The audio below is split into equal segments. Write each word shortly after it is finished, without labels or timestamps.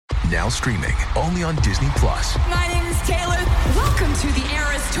Now streaming only on Disney+. My name is Taylor. Welcome to the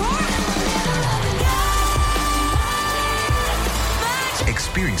Eras Tour.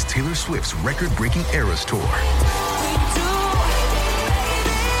 Experience Taylor Swift's record-breaking Eras Tour.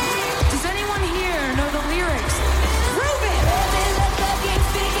 Does anyone here know the lyrics? Prove it!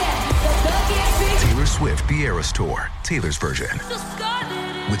 Taylor Swift The Eras Tour, Taylor's version,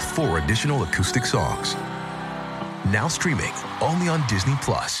 with 4 additional acoustic songs. Now streaming only on Disney+.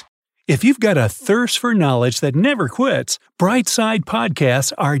 If you've got a thirst for knowledge that never quits, Brightside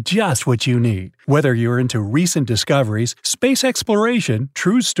Podcasts are just what you need. Whether you're into recent discoveries, space exploration,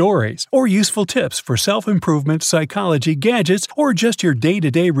 true stories, or useful tips for self-improvement, psychology, gadgets, or just your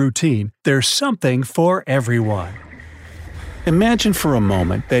day-to-day routine, there's something for everyone. Imagine for a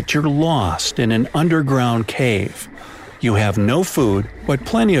moment that you're lost in an underground cave. You have no food, but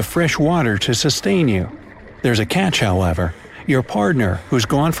plenty of fresh water to sustain you. There's a catch, however. Your partner, who's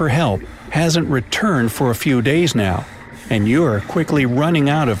gone for help, hasn't returned for a few days now, and you're quickly running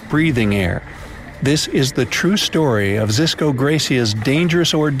out of breathing air. This is the true story of Xisco Gracia's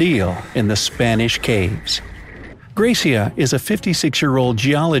dangerous ordeal in the Spanish caves. Gracia is a 56-year-old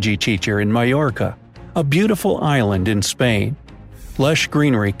geology teacher in Mallorca, a beautiful island in Spain. Lush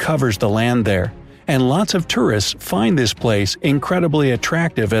greenery covers the land there, and lots of tourists find this place incredibly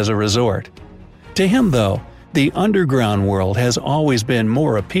attractive as a resort. To him, though, the underground world has always been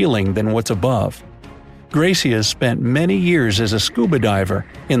more appealing than what's above. Gracia spent many years as a scuba diver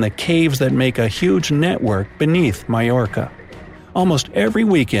in the caves that make a huge network beneath Mallorca. Almost every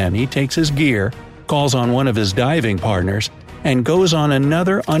weekend he takes his gear, calls on one of his diving partners, and goes on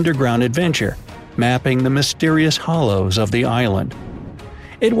another underground adventure, mapping the mysterious hollows of the island.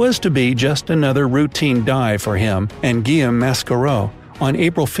 It was to be just another routine dive for him and Guillaume Mascaro on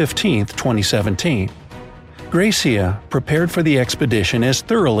April 15, 2017. Gracia prepared for the expedition as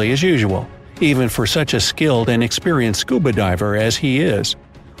thoroughly as usual, even for such a skilled and experienced scuba diver as he is.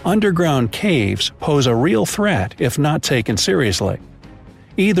 Underground caves pose a real threat if not taken seriously.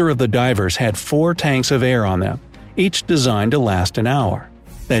 Either of the divers had 4 tanks of air on them, each designed to last an hour.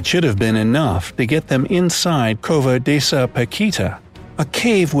 That should have been enough to get them inside Cova desa Paquita, a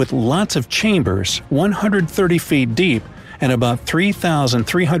cave with lots of chambers 130 feet deep and about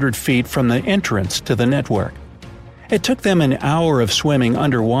 3,300 feet from the entrance to the network. It took them an hour of swimming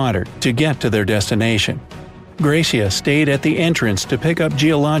underwater to get to their destination. Gracia stayed at the entrance to pick up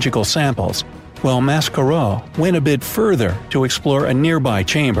geological samples, while Mascaro went a bit further to explore a nearby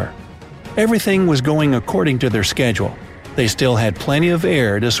chamber. Everything was going according to their schedule. They still had plenty of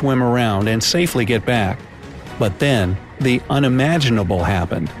air to swim around and safely get back. But then, the unimaginable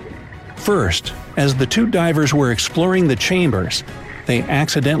happened. First, as the 2 divers were exploring the chambers, they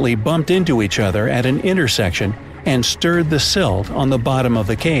accidentally bumped into each other at an intersection and stirred the silt on the bottom of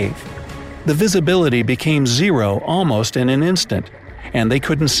the cave. The visibility became 0 almost in an instant, and they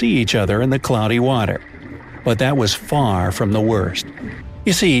couldn't see each other in the cloudy water. But that was far from the worst.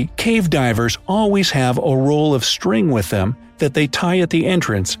 You see, cave divers always have a roll of string with them that they tie at the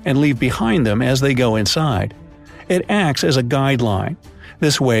entrance and leave behind them as they go inside. It acts as a guideline.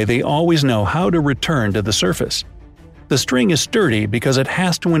 This way they always know how to return to the surface. The string is sturdy because it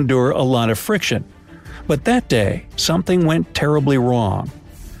has to endure a lot of friction. But that day, something went terribly wrong.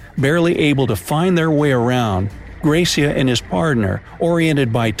 Barely able to find their way around, Gracia and his partner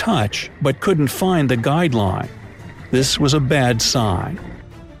oriented by touch but couldn't find the guideline. This was a bad sign.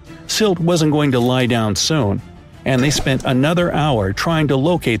 Silt wasn't going to lie down soon, and they spent another hour trying to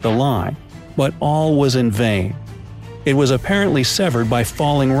locate the line, but all was in vain. It was apparently severed by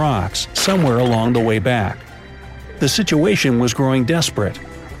falling rocks somewhere along the way back. The situation was growing desperate.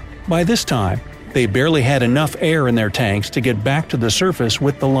 By this time, they barely had enough air in their tanks to get back to the surface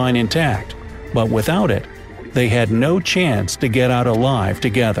with the line intact, but without it, they had no chance to get out alive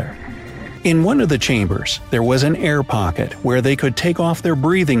together. In one of the chambers, there was an air pocket where they could take off their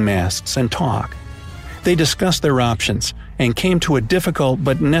breathing masks and talk. They discussed their options and came to a difficult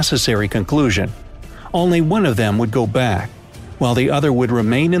but necessary conclusion. Only one of them would go back, while the other would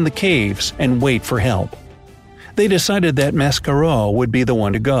remain in the caves and wait for help. They decided that Mascaro would be the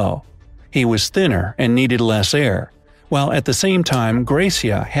one to go. He was thinner and needed less air, while at the same time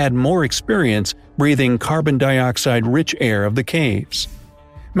Gracia had more experience breathing carbon dioxide-rich air of the caves.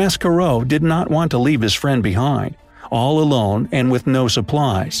 Mascaro did not want to leave his friend behind, all alone and with no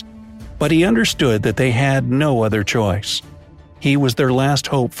supplies, but he understood that they had no other choice. He was their last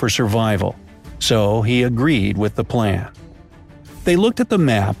hope for survival, so he agreed with the plan. They looked at the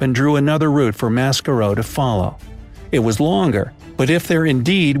map and drew another route for Mascaro to follow. It was longer, but if there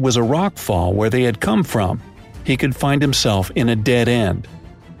indeed was a rockfall where they had come from, he could find himself in a dead end.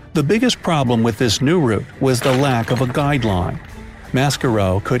 The biggest problem with this new route was the lack of a guideline.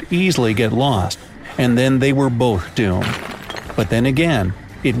 Mascaro could easily get lost, and then they were both doomed. But then again,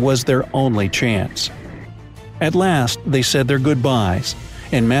 it was their only chance. At last, they said their goodbyes,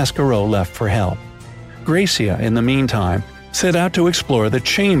 and Mascaro left for help. Gracia, in the meantime, set out to explore the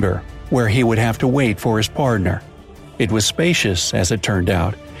chamber, where he would have to wait for his partner. It was spacious, as it turned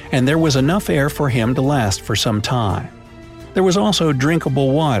out, and there was enough air for him to last for some time. There was also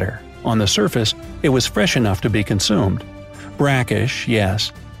drinkable water. On the surface, it was fresh enough to be consumed. Brackish,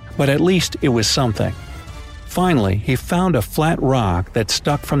 yes, but at least it was something. Finally, he found a flat rock that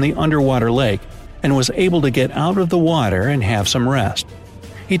stuck from the underwater lake and was able to get out of the water and have some rest.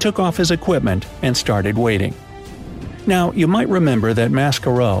 He took off his equipment and started waiting. Now, you might remember that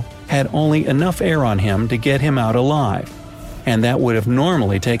Mascaro had only enough air on him to get him out alive, and that would have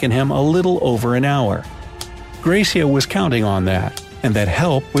normally taken him a little over an hour. Gracia was counting on that, and that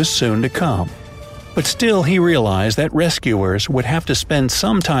help was soon to come. But still he realized that rescuers would have to spend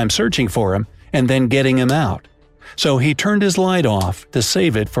some time searching for him and then getting him out. So he turned his light off to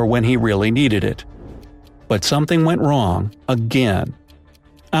save it for when he really needed it. But something went wrong again.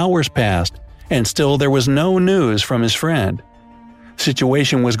 Hours passed, and still there was no news from his friend.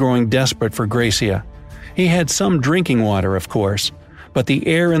 Situation was growing desperate for Gracia. He had some drinking water, of course, but the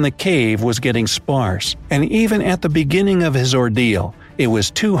air in the cave was getting sparse, and even at the beginning of his ordeal, it was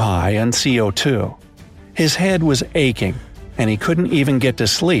too high on CO2. His head was aching, and he couldn't even get to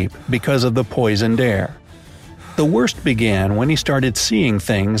sleep because of the poisoned air. The worst began when he started seeing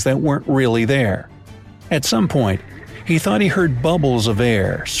things that weren't really there. At some point, he thought he heard bubbles of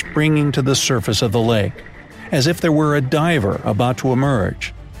air springing to the surface of the lake, as if there were a diver about to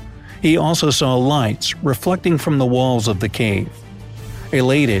emerge. He also saw lights reflecting from the walls of the cave.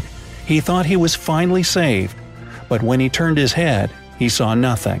 Elated, he thought he was finally saved, but when he turned his head, he saw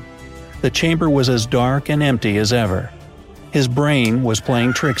nothing. The chamber was as dark and empty as ever. His brain was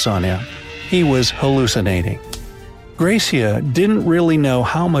playing tricks on him. He was hallucinating. Gracia didn't really know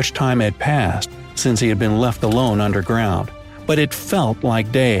how much time had passed since he had been left alone underground, but it felt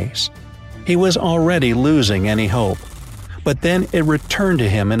like days. He was already losing any hope. But then it returned to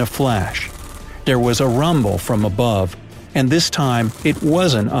him in a flash. There was a rumble from above, and this time it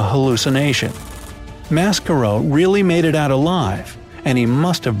wasn't a hallucination. Mascaro really made it out alive, and he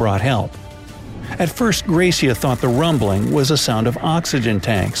must have brought help. At first, Gracia thought the rumbling was a sound of oxygen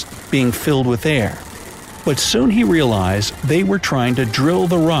tanks being filled with air, but soon he realized they were trying to drill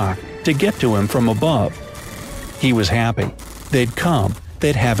the rock to get to him from above. He was happy. They'd come,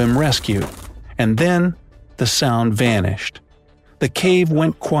 they'd have him rescued. And then the sound vanished. The cave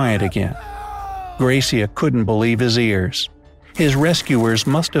went quiet again. Gracia couldn't believe his ears. His rescuers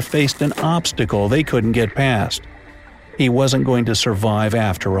must have faced an obstacle they couldn't get past. He wasn't going to survive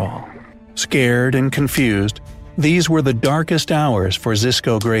after all. Scared and confused, these were the darkest hours for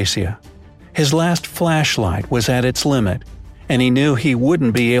Xisco Gracia. His last flashlight was at its limit, and he knew he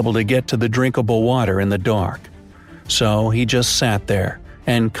wouldn't be able to get to the drinkable water in the dark. So he just sat there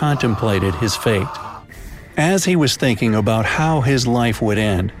and contemplated his fate. As he was thinking about how his life would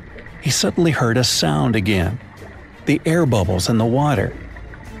end, he suddenly heard a sound again. The air bubbles in the water.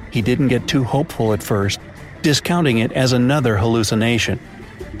 He didn't get too hopeful at first, discounting it as another hallucination.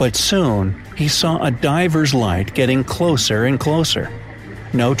 But soon, he saw a diver's light getting closer and closer.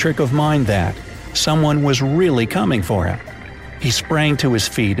 No trick of mine that. Someone was really coming for him. He sprang to his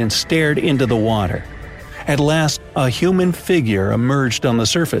feet and stared into the water. At last, a human figure emerged on the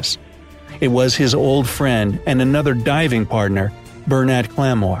surface. It was his old friend and another diving partner, Bernat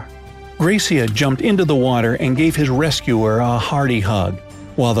Claymore. Gracia jumped into the water and gave his rescuer a hearty hug,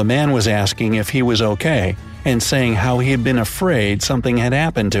 while the man was asking if he was okay and saying how he had been afraid something had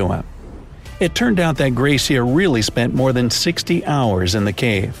happened to him. It turned out that Gracia really spent more than 60 hours in the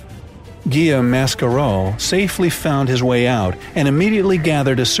cave. Guillaume Mascaro safely found his way out and immediately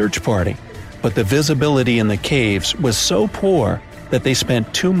gathered a search party, but the visibility in the caves was so poor that they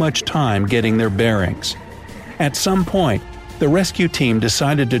spent too much time getting their bearings. At some point, the rescue team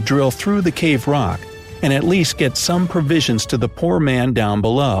decided to drill through the cave rock and at least get some provisions to the poor man down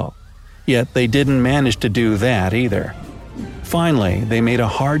below. Yet they didn't manage to do that either. Finally, they made a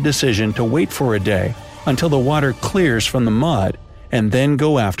hard decision to wait for a day until the water clears from the mud and then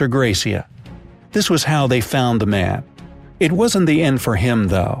go after Gracia. This was how they found the man. It wasn't the end for him,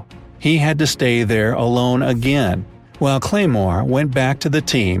 though. He had to stay there alone again, while Claymore went back to the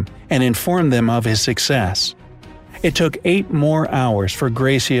team and informed them of his success. It took 8 more hours for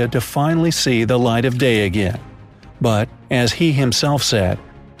Gracia to finally see the light of day again. But, as he himself said,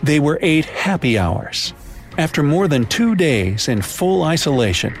 they were 8 happy hours. After more than 2 days in full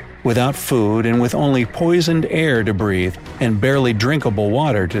isolation, without food and with only poisoned air to breathe and barely drinkable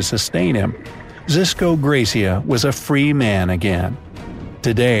water to sustain him, Xisco Gracia was a free man again.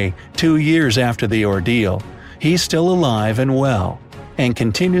 Today, 2 years after the ordeal, he's still alive and well, and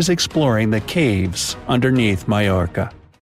continues exploring the caves underneath Majorca.